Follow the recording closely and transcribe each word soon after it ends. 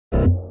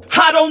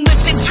I don't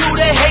listen to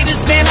the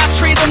haters, man, I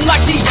treat them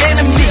like the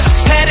enemy.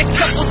 Had a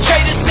couple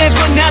traitors, man,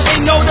 but now they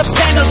know the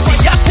penalty.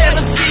 I tell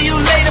them, see you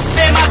later,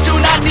 fam, I do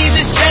not need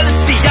this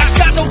jealousy. I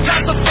got no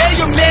time for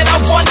failure, man, I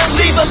wanna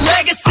leave a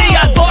legacy.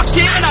 I lock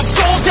in, I'm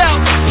sold out,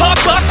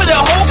 pop up for the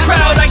whole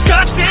crowd. I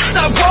got this,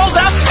 I roll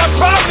out, I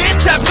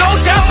promise, have no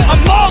doubt. I'm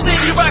all in,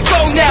 here I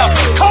go now,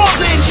 call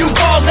in, you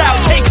all out.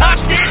 Take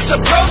hostage, the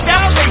pros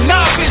now, they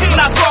novice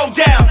when I throw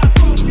down.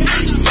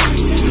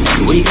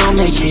 We gon'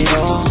 make it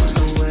all.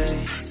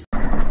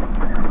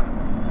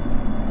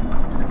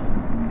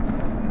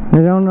 I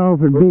don't know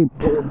if it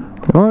beeped.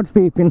 Oh, it's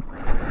beeping.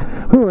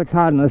 Ooh, it's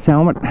hot in this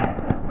helmet.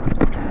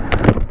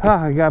 Oh,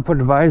 I gotta put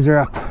the visor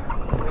up.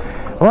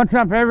 What's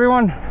up,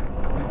 everyone?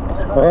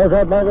 What's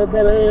up,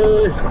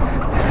 everybody?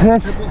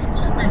 This,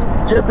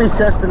 Chippy's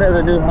testing out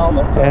a new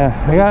helmet. So yeah,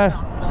 I got.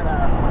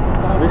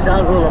 We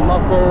sound a little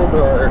muffled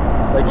or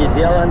like he's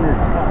yelling.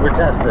 We're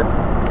testing.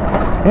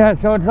 Yeah,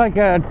 so it's like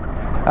a,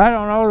 I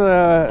don't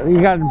know, you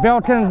got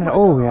built-in.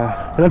 Oh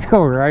yeah, let's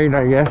go right,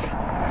 I guess.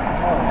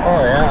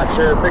 Oh yeah,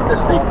 sure. Pick the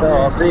steep bill.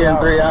 I'll see you in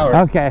 3 hours.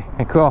 Okay,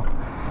 cool.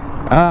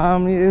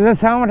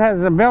 This helmet has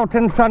the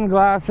built-in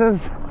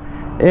sunglasses.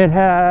 It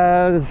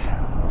has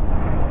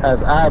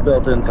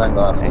built-in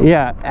sunglasses.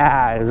 Yeah,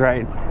 is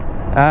right.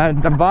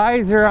 The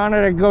visor on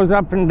it, it goes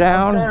up and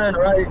down. I'm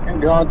turning right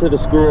and going to the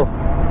school.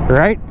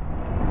 Right?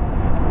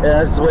 Yeah,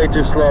 this is way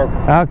too slow.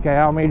 Okay,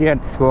 I'll meet you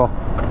at the school.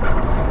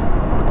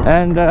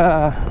 And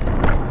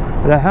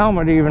the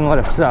helmet even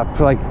lifts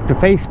up, like the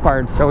face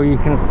part, so you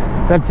can,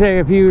 let's say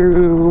if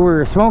you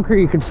were a smoker,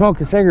 you could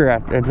smoke a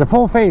cigarette. It's a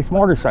full face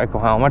motorcycle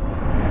helmet,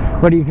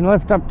 but you can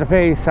lift up the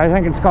face. I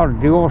think it's called a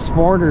dual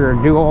sport or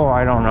a dual,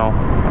 I don't know.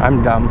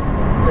 I'm dumb.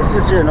 This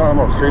is your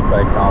normal street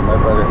bike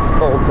helmet, but it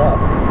folds up.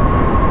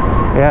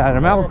 Yeah, the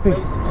mouthpiece.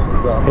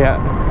 Yeah,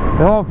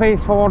 the whole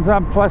face folds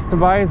up, plus the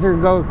visor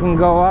can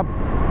go up,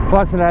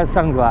 plus it has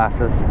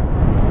sunglasses.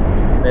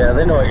 Yeah,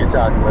 they know what you're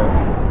talking about.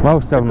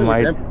 Most of them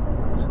might.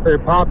 They're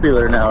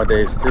popular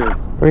nowadays too.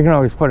 We can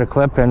always put a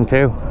clip in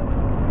too.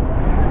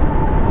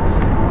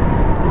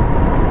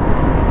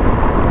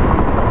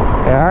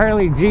 Yeah,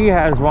 Harley G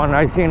has one.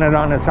 I seen it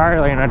on his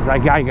Harley, and it's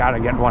like, I gotta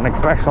get one,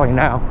 especially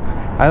now.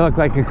 I look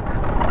like a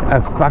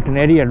fucking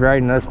idiot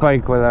riding this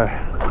bike with a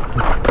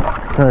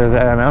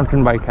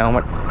mountain bike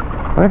helmet.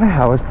 Where the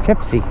hell is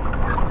Tipsy?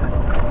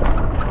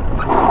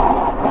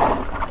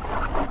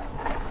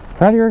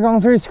 Thought you were going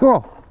through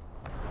school.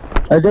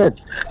 I did.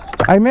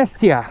 I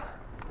missed you.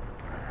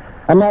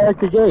 I'm out at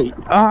the gate.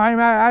 Oh,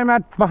 I'm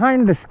at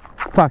behind this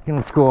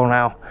fucking school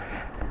now.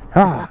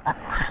 Oh.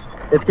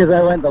 It's because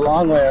I went the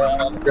long way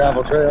around the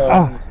gravel trail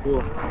in the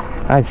school.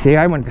 I see.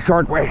 I went the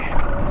short way.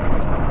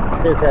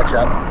 Here, catch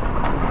up.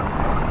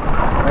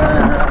 I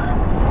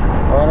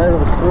went out of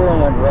the school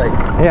and went right.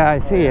 Yeah, I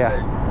see ya.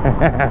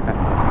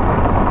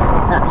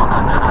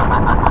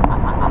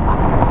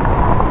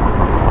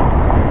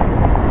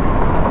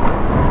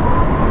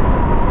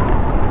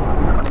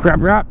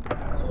 Rap.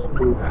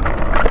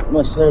 I'm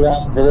gonna slow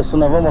down for this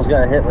one. I've almost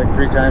got hit like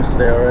 3 times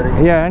today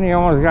already. Yeah, and you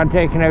almost got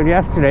taken out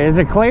yesterday. Is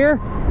it clear?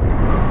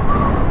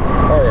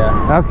 Oh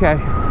yeah. Okay.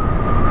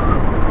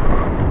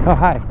 Oh,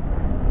 hi.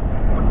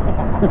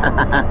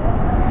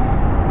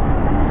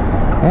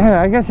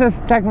 Yeah, I guess this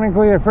is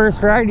technically the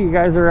first ride you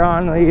guys are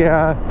on,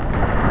 the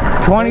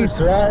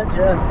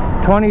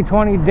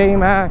 2020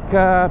 daymak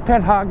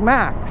pithog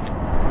max.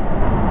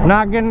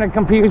 Not getting it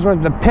confused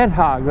with the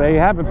pithog. They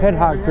have a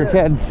pithog for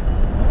kids.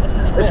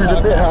 This is the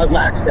pithog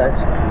max,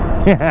 guys.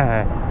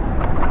 Yeah.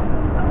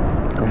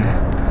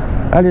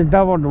 I just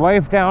doubled the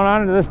wife down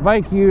onto this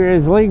bike.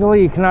 Is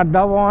legally you cannot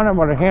double on it,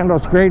 but it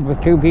handles great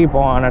with 2 people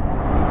on it.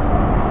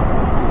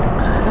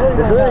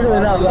 It's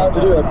legally not allowed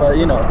to do it, but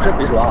you know,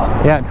 Trippy's law.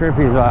 Yeah,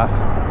 Trippy's law.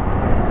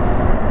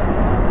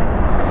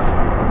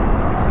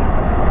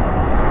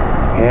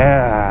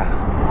 Yeah.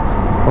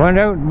 Went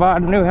out and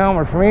bought a new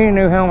helmet for me, a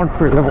new helmet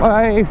for the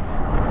wife.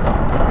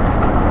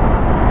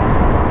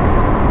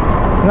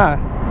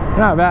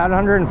 Not bad,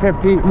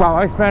 150. Well,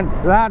 I spent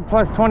that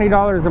plus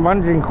 $20 of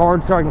bungee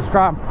cord so I can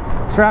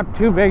strap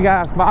 2 big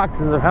ass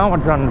boxes of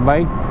helmets on the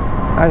bike.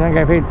 I think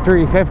I paid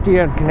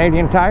 $3.50 at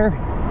Canadian Tire.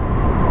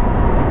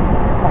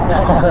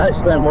 I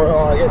spent more.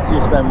 Well, I guess you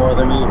spend more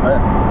than me, but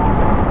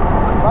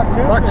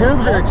buck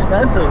tubes are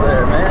expensive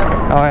there,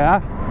 man. Oh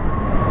yeah.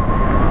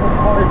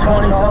 They're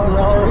 $20-something a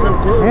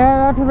tube. Yeah,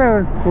 that's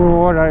about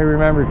what I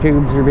remember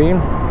tubes are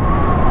being.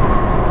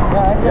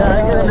 Yeah,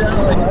 I get them down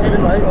to like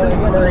Steven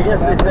License, but I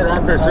guess they said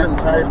after a certain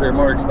size they're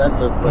more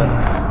expensive, but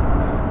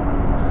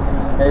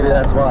maybe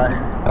that's why.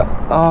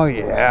 Oh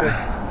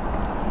yeah.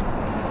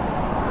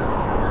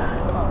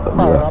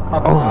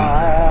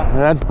 Oh,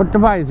 let's put the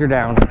visor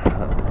down.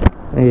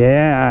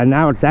 Yeah,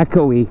 now it's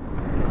echoey.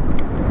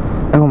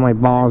 Oh my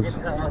balls. You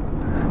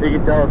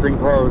can tell it's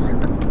enclosed.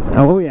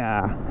 Oh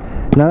yeah.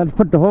 Now let's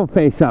put the whole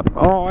face up.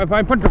 Oh, if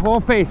I put the whole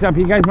face up,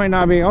 you guys might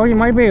not be, oh, you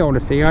might be able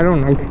to see, I don't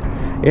know.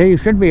 Yeah, you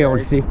should be able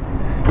to see.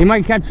 You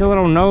might catch a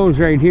little nose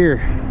right here.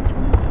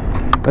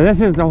 But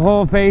this is the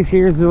whole face.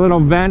 Here's the little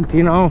vent,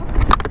 you know.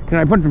 Can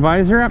I put the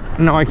visor up?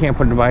 No, I can't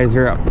put the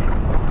visor up.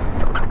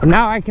 And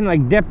now I can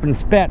like dip and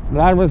spit.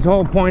 That was the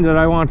whole point that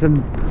I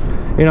wanted,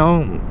 you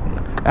know.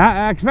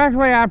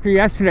 Especially after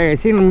yesterday, I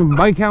seen a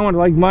bike helmet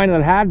like mine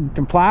that had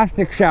the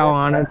plastic shell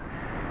on it,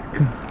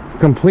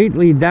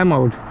 completely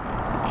demoed.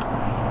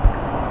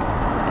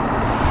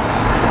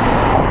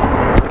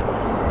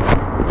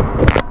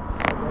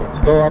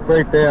 Go up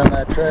right there on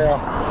that trail.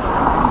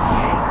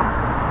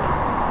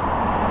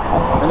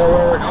 You know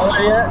where we're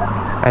going yet?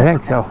 I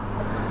think so.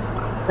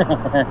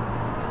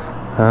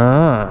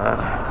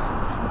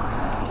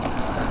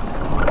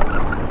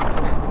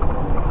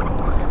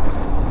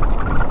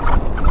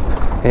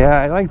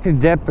 Yeah, I like to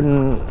dip,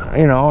 and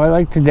you know, I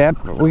like to dip.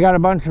 We got a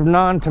bunch of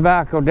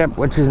non-tobacco dip,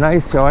 which is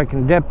nice, so I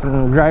can dip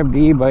and drive the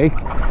e-bike.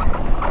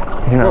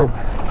 You know.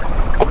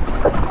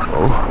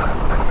 Oh.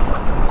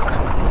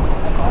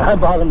 I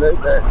bottomed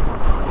out there.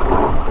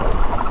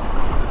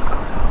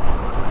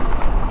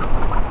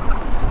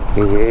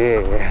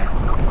 Yeah.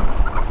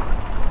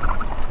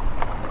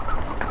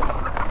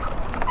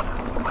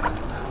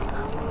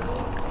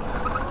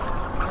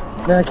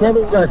 Man, I can't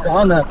believe I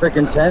found that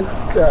freaking tent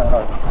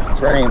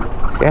frame.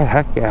 Yeah,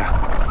 heck yeah.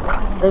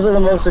 Those are the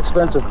most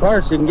expensive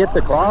parts. You can get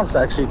the cloths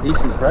actually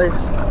decent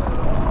price.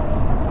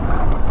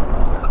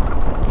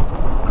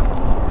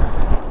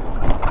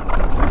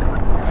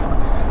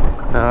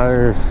 Now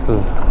there's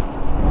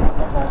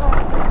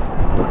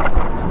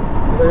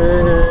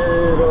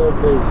little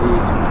busy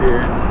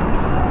here.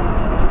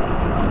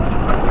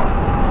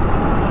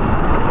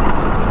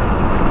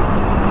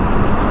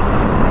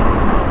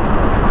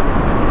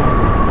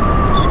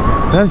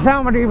 this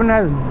helmet even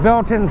has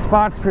built-in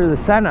spots for the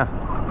Senna.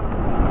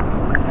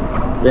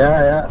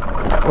 Yeah.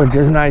 Which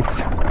is nice.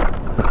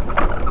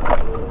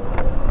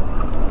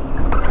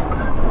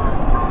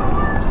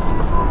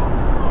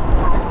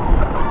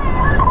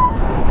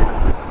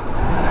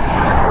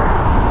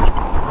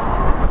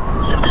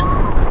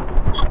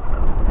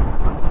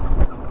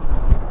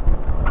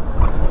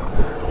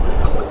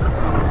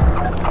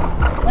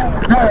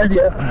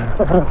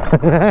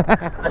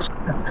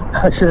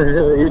 I should have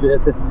really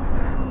did.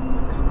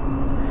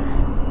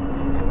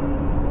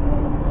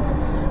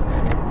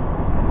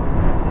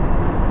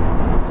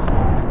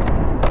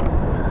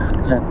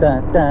 Da,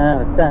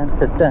 da, da,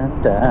 da, da,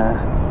 da.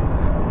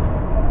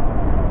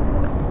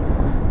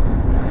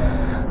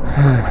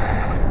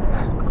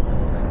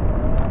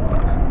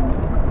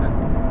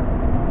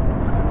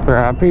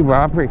 Roppy,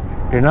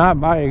 do not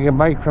buy a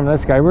bike from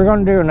this guy. We're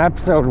going to do an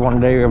episode one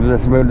day of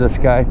this about this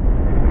guy.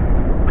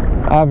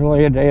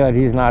 Obviously a day that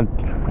he's not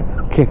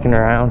kicking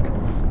around.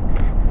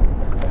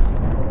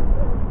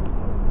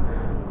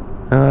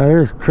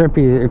 There's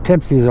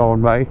Tipsy's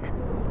old bike.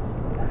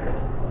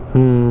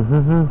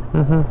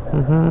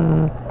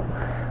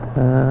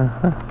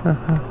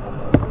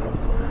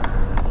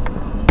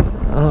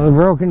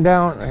 Broken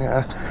down.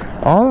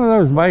 All of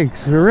those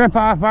bikes. Rip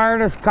off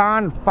artist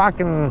con.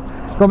 Fucking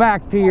go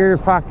back to your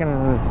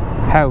fucking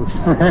house.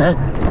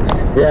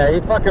 Yeah, he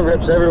fucking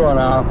rips everyone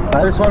off.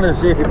 I just wanted to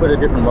see if he put a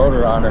different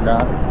motor on or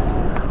not.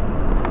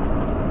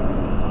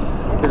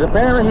 Because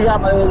apparently he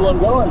got my old one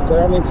going, so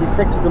that means he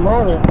fixed the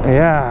motor.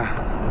 Yeah.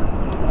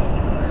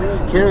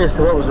 Curious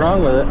to what was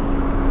wrong with it.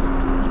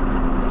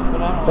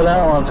 But I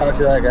don't want to talk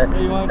to that guy.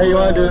 Hey, you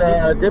want to do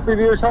a dip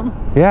review or something?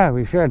 Yeah,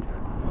 we should.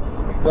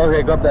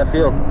 Okay, go up that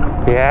field.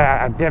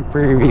 Yeah, a dip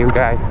review,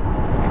 guys.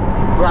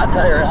 Flat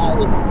tire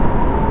alley.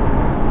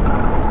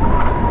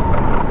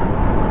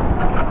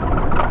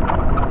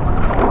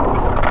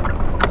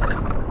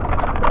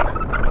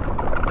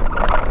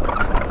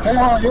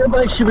 Oh, your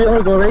bike should be able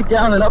to go right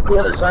down and up the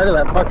other side of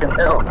that fucking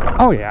hill.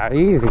 Oh yeah,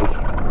 easy.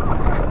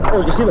 Oh,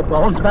 did you see the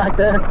bones back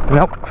there?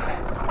 Nope.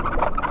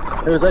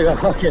 It was like a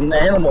fucking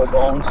animal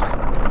bones.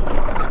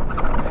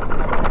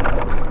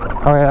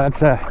 Oh yeah, that's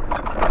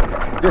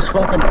Just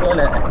fucking pin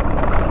it.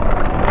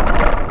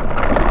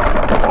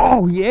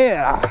 Oh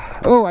yeah.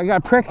 Oh, I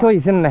got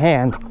pricklies in the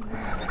hand.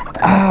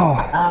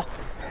 Ow.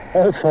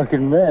 That was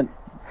fucking mint.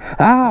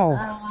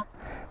 Ow.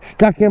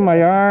 Stuck in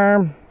my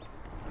arm.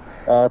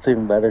 Oh, that's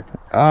even better.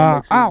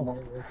 Ow.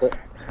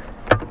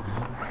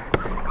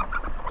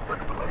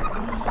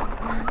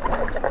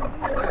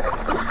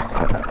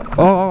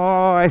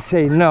 Oh, I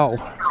say no.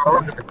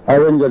 I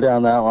wouldn't go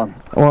down that one.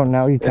 Well,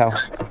 now you tell.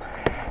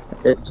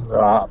 It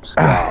drops.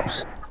 Oh,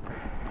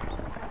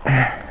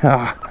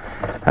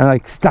 I'm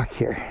like stuck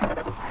here.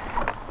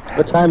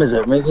 What time is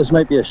it? This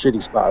might be a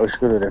shitty spot. We should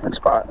go to a different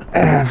spot.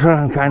 That's what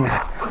I'm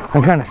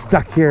kind of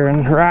stuck here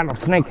in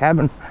rattlesnake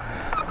heaven.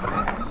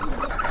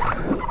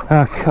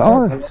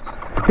 Oh,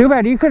 too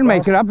bad you couldn't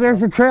make it up.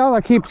 There's a trail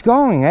that keeps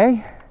going,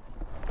 eh?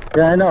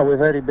 Yeah, I know. We've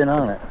already been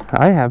on it.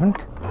 I haven't.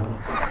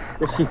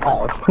 Yes, you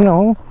have.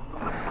 No.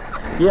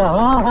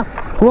 Yeah.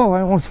 Whoa,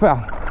 I almost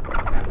fell.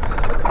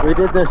 We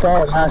did this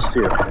all last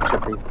year,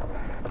 Chippy.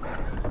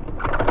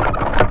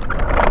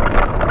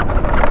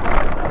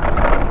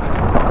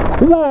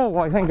 Whoa,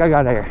 I think I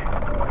got air.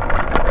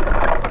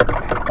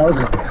 Where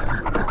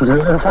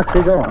the fuck's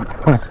he going?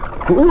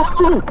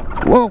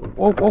 Whoa,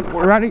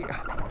 we're ready.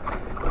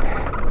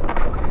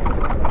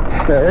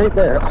 Yeah, right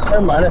there.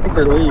 Never mind, I think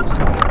they're leaves.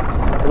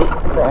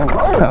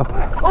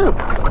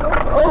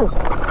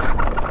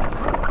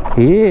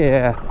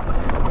 Yeah.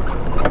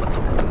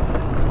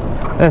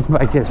 This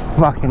bike is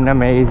fucking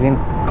amazing.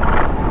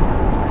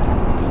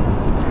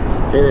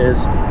 It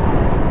is.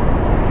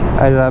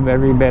 I love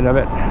every bit of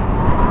it.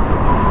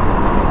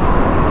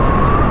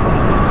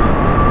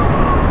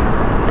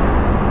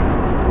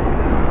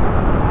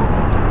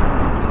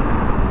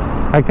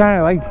 I kind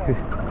of like,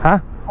 huh?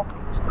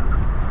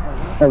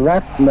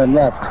 Left and then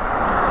left.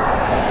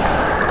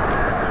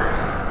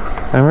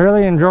 I'm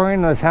really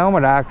enjoying this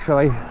helmet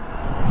actually.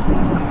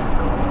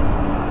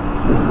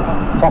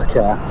 Fuck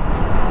yeah.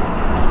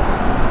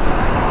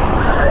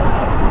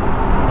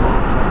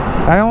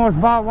 I almost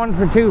bought one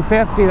for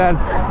 $250 that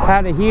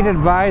had a heated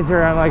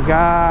visor. I'm like,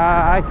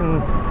 I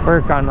can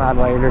work on that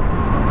later.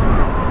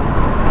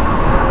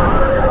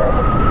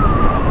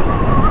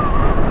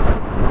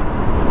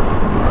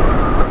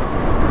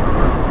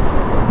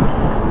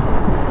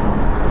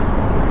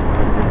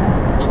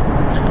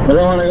 I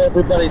don't want to go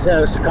through Buddy's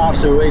house. The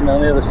cops are waiting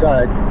on the other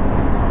side.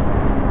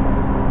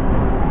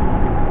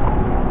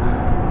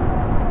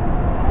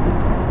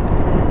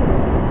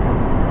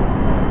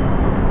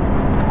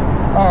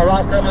 Oh,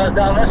 last time I was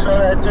down this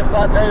road, I took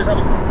flat tires on.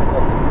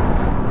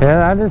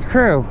 Yeah, that is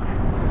true.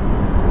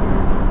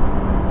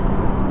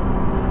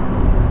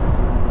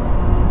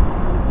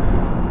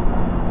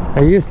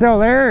 Are you still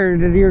there, or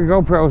did your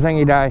GoPro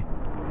thingy die?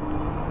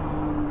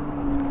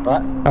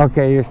 What?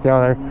 Okay, you're still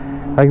there.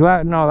 Like,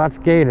 no, that's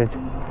gated.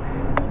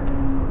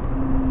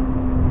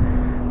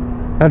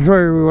 That's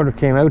where we would have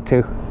came out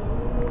to.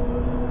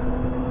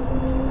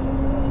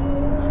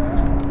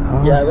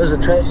 Oh. Yeah, there's a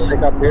trail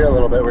stick up here a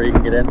little bit where you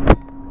can get in.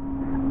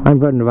 I'm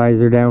putting the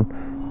visor down.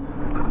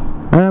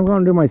 And I'm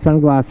going to do my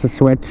sunglasses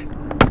switch.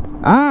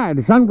 Ah,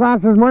 the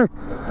sunglasses work.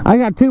 I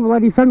got 2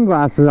 bloody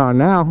sunglasses on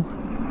now.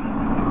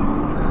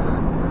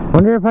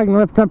 Wonder if I can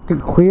lift up the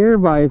clear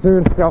visor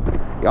and stuff.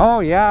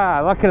 Oh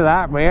yeah, look at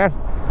that, man.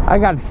 I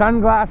got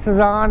sunglasses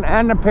on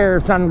and a pair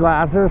of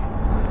sunglasses.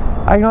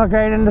 I can look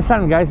right in the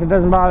sun, guys. It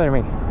doesn't bother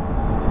me.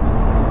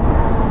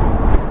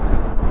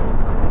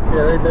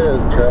 Yeah, they do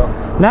as a trail.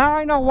 Now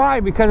I know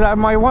why, because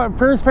my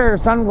first pair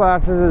of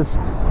sunglasses is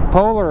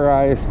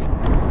polarized.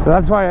 So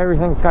that's why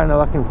everything's kind of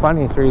looking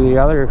funny through the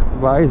other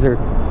visor.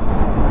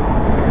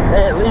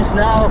 Hey, at least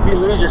now if you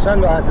lose your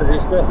sunglasses,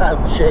 you still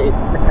have shade.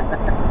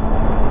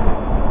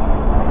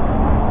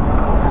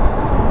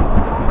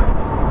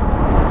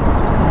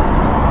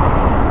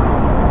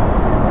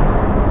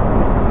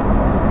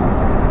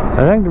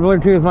 I think the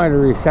Bluetooth might have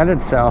reset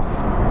itself.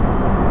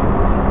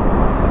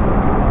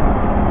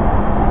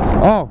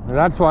 Oh,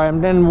 that's why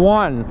I'm in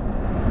 1.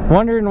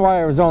 Wondering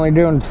why I was only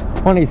doing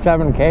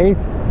 27Ks.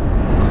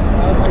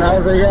 I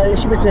was like, yeah, you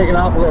should be taking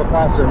off a little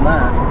faster than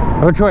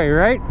that. Which way,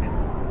 right?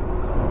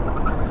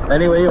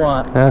 Any way you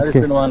want. Okay. I just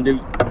didn't want to do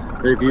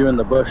review in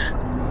the bush.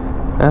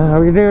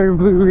 We do a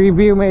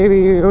review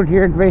maybe out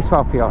here at the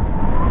baseball field.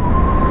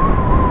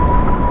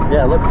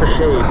 Yeah, look for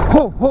shade.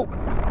 Oh, oh,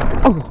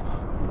 oh.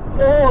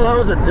 Oh, that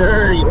was a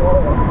dirty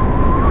hole.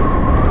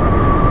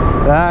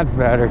 That's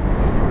better.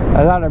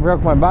 I thought I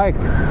broke my bike.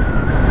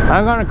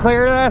 I'm gonna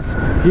clear this?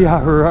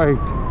 Yeah, right.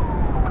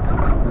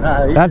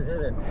 You That, hit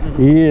it.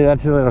 yeah,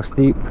 that's a little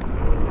steep.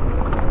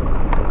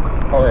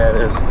 Oh yeah, it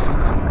is.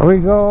 We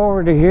go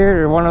over to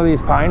here to one of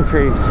these pine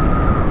trees.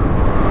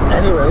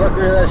 Anyway, look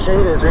where that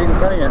shade is, right in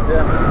front of you.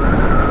 Yeah.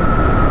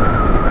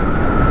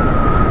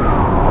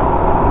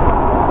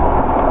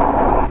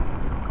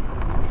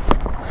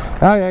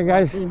 Oh yeah,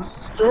 guys.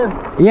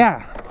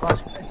 Yeah.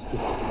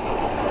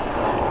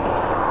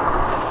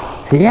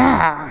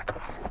 Yeah.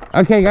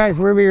 Okay, guys,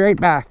 we'll be right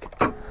back.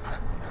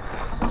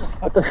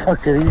 What the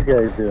fuck are these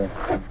guys doing?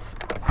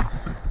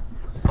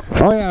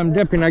 Oh yeah, I'm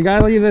dipping. I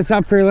gotta leave this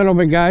up for a little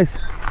bit, guys.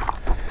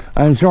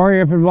 I'm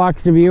sorry if it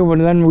blocks the view, but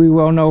then we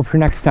will know for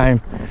next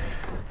time.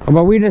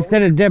 But we just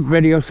did a dip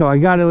video, so I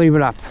gotta leave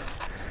it up.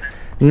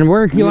 And the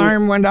work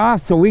alarm went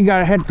off, so we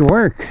gotta head to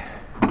work.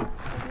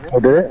 Oh,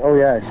 did it? Oh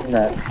yeah, I seen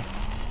that.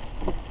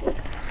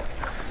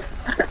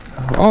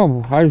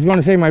 Oh, I was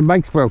gonna say my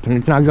bike's broken.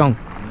 It's not going.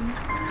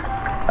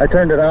 I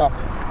turned it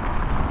off.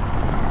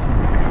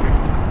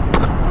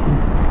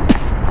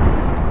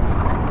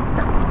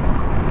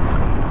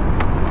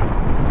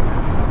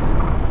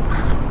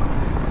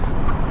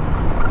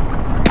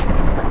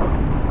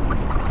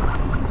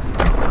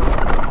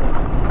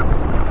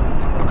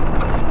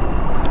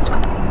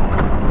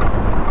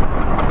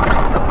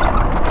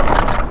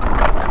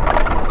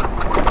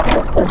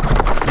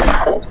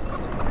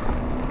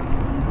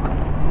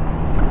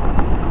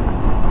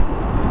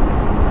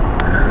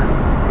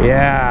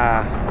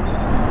 Yeah,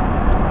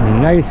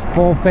 nice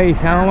full face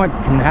helmet,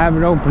 can have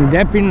it open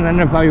dipping, and then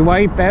if I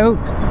wipe out,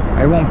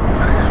 I won't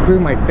screw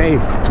my face.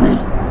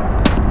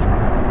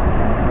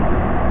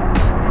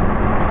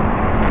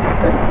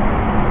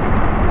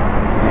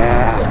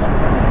 Yeah.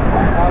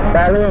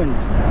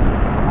 Balloons.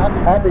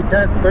 Happy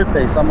 10th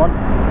birthday, someone.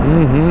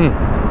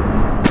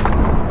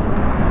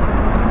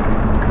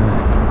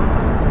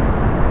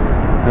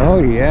 Oh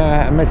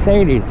yeah,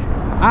 Mercedes.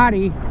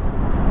 Audi.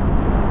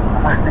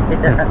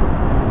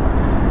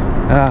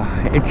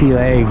 Yeah. Itchy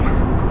leg.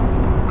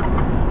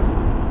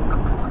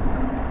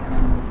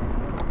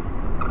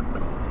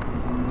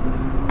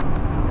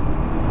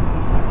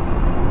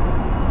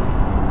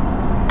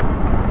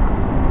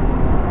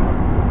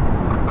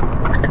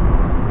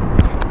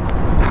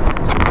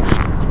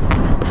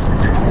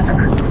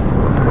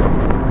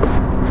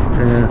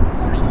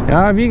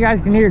 Now, if you guys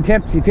can hear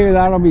Tipsy too,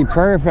 that'll be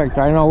perfect.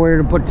 I know where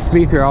to put the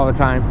speaker all the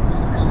time.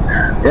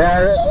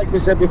 Yeah, like we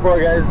said before,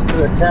 guys, this is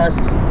a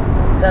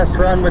test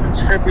run with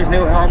Trippy's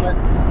new helmet.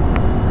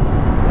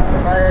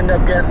 If I end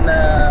up getting,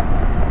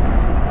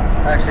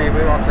 actually,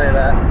 we won't say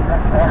that.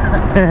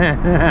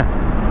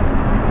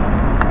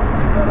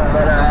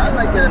 But I'd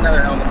like to get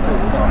another helmet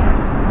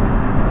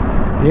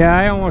too. Yeah,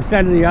 I almost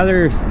said the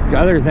other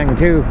thing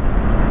too.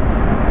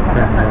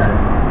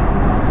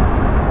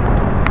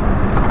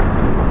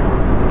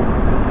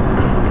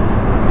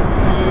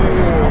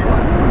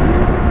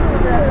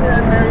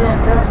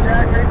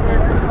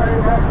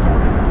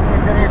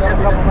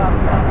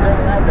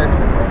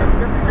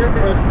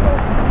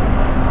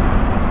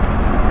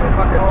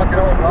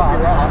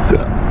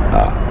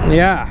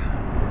 Yeah,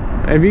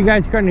 if you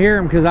guys couldn't hear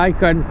him, because I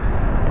couldn't,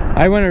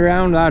 I went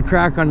around that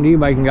track on the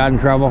e-bike and got in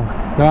trouble.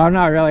 No,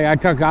 not really. I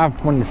took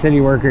off when the city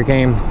worker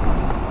came.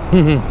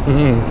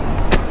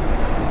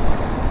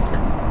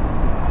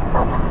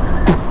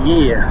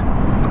 Yeah.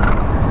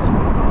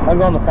 I'm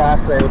going the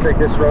fast way. We'll take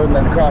this road and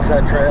then cross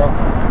that trail.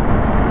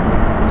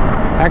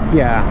 Heck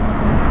yeah.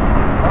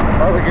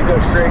 Or we could go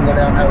straight and go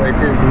down Highway 2.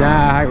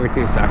 Nah, Highway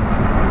 2 sucks.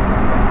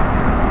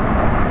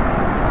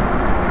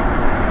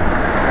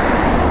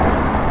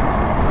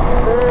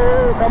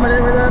 Oh, coming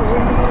in with that.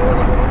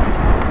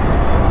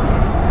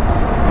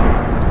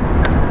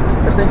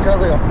 That thing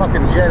sounds like a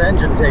fucking jet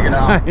engine taking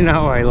off. I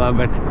know, I love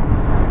it.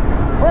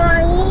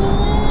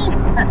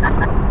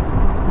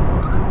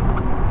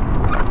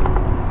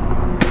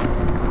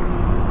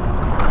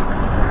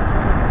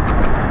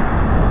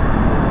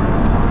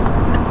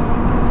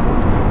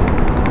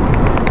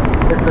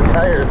 It's the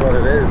tire is what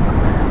it is.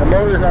 The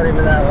motor's not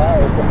even that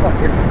loud, it's the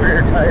fucking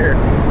rear tire.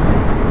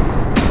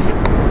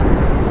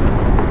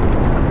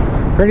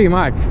 Pretty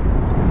much.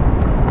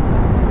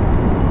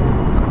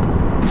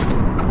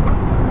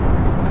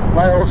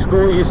 My old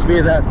school used to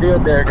be that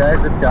field there,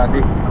 guys. It's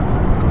Gandhi.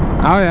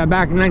 Oh yeah,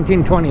 back in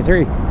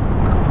 1923.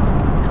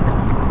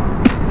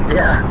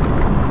 Yeah.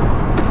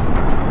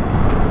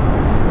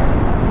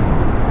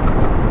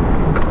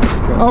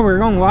 Oh, we're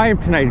going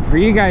live tonight. For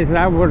you guys,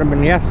 that would have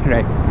been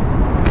yesterday.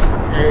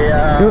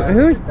 Yeah.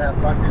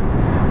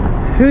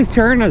 Whose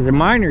turn is it?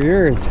 Mine or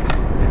yours?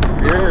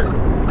 Yours.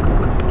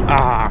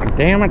 Ah,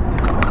 damn it.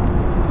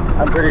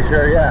 I'm pretty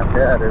sure, yeah.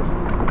 Yeah, it is.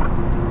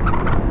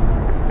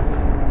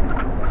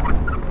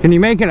 Can you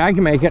make it? I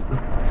can make it.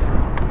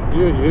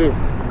 Yeah.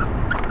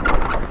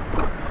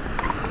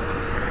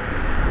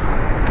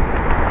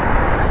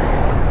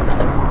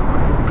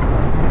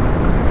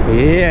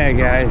 Yeah,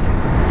 guys.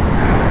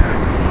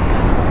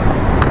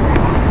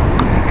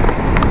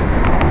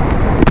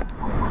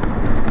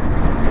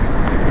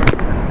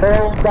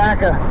 Oh,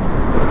 Baca.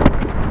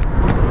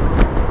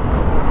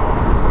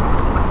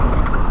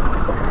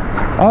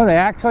 Oh, they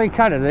actually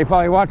cut it. They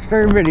probably watched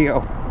our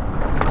video.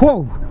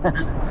 Whoa.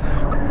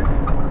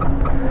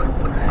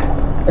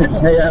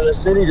 Yeah, the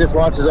city just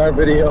watches our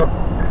video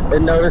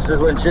and notices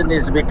when shit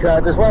needs to be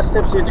cut. Just watch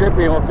Tipsy and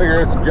Trippy and we'll figure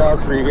out some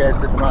jobs for you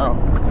guys tomorrow.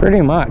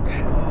 Pretty much.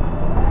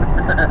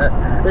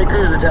 They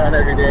cruise the town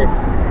every day.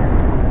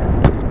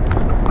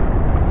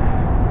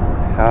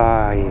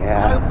 Oh,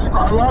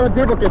 yeah. A lot of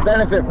people could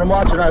benefit from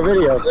watching our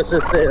videos, let's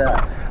just say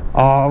that.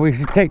 Oh, we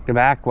should take the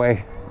back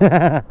way.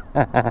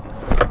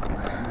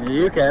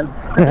 You can.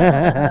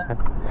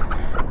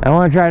 I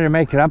want to try to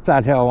make it up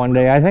that hill one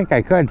day. I think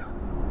I could.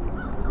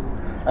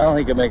 I don't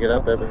think you'll make it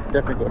up, but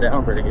definitely go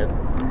down pretty good.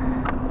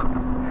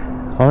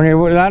 Only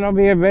that'll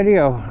be a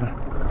video.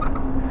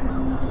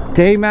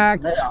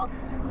 Daymak Yeah.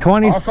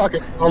 20. I'll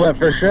fucking film it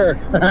for sure.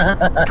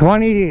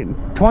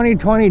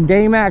 2020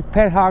 Daymak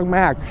Pithog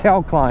Max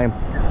hill climb.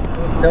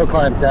 Hill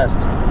climb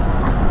test.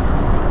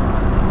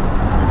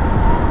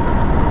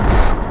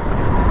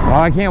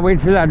 Well, I can't wait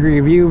for that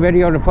review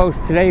video to post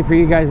today for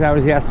you guys. That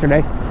was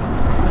yesterday.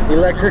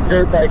 Electric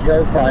dirt bike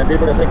hill climb.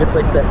 People think it's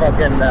like the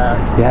fucking,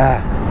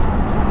 Yeah.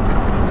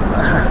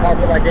 how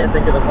come I can't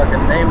think of the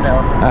fucking name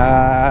now?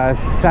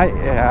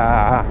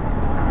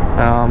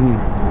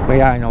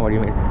 Yeah, I know what you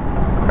mean.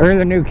 Or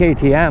the new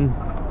KTM.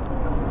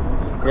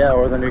 Yeah,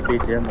 or the new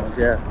KTM ones,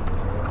 yeah.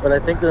 But I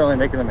think they're only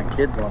making them in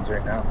kids ones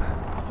right now.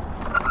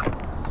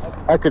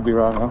 I could be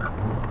wrong though.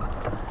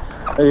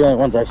 They're the only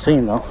ones I've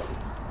seen though.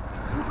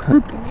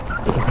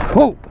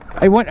 Whoa!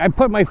 I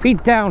put my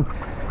feet down.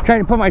 Tried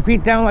to put my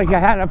feet down like I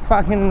had a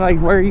fucking, like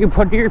where you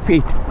put your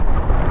feet.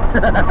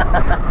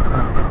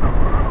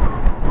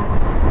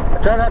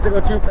 Try not to go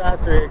too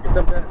fast here, because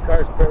sometimes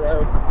cars pull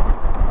out.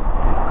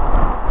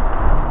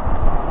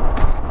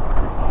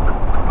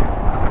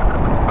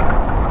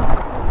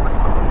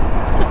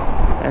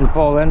 And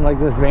pull in like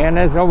this van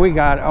is. Oh, we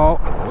got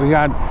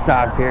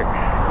stopped here.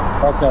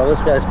 Fuck no,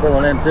 this guy's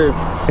pulling in too.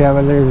 Yeah,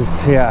 but there's,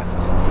 yeah.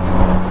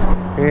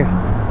 Here,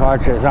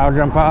 watch this. I'll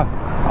jump off.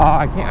 Oh,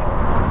 I can't.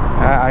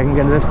 I can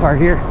get to this part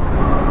here.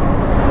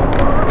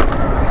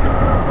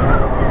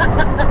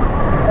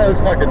 That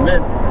was fucking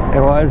mint.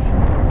 It was.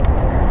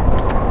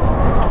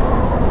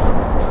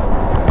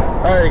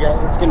 Alright guys,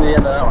 let's get to the end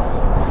of that one.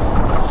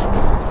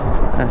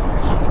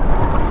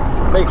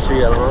 Make sure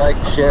you like,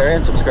 share,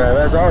 and subscribe.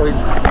 As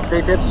always,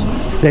 stay tipsy.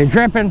 Stay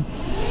tripping.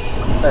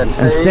 And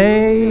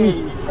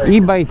stay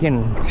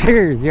e-biking.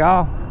 Cheers,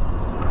 y'all.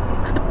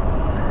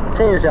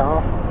 Cheers,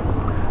 y'all.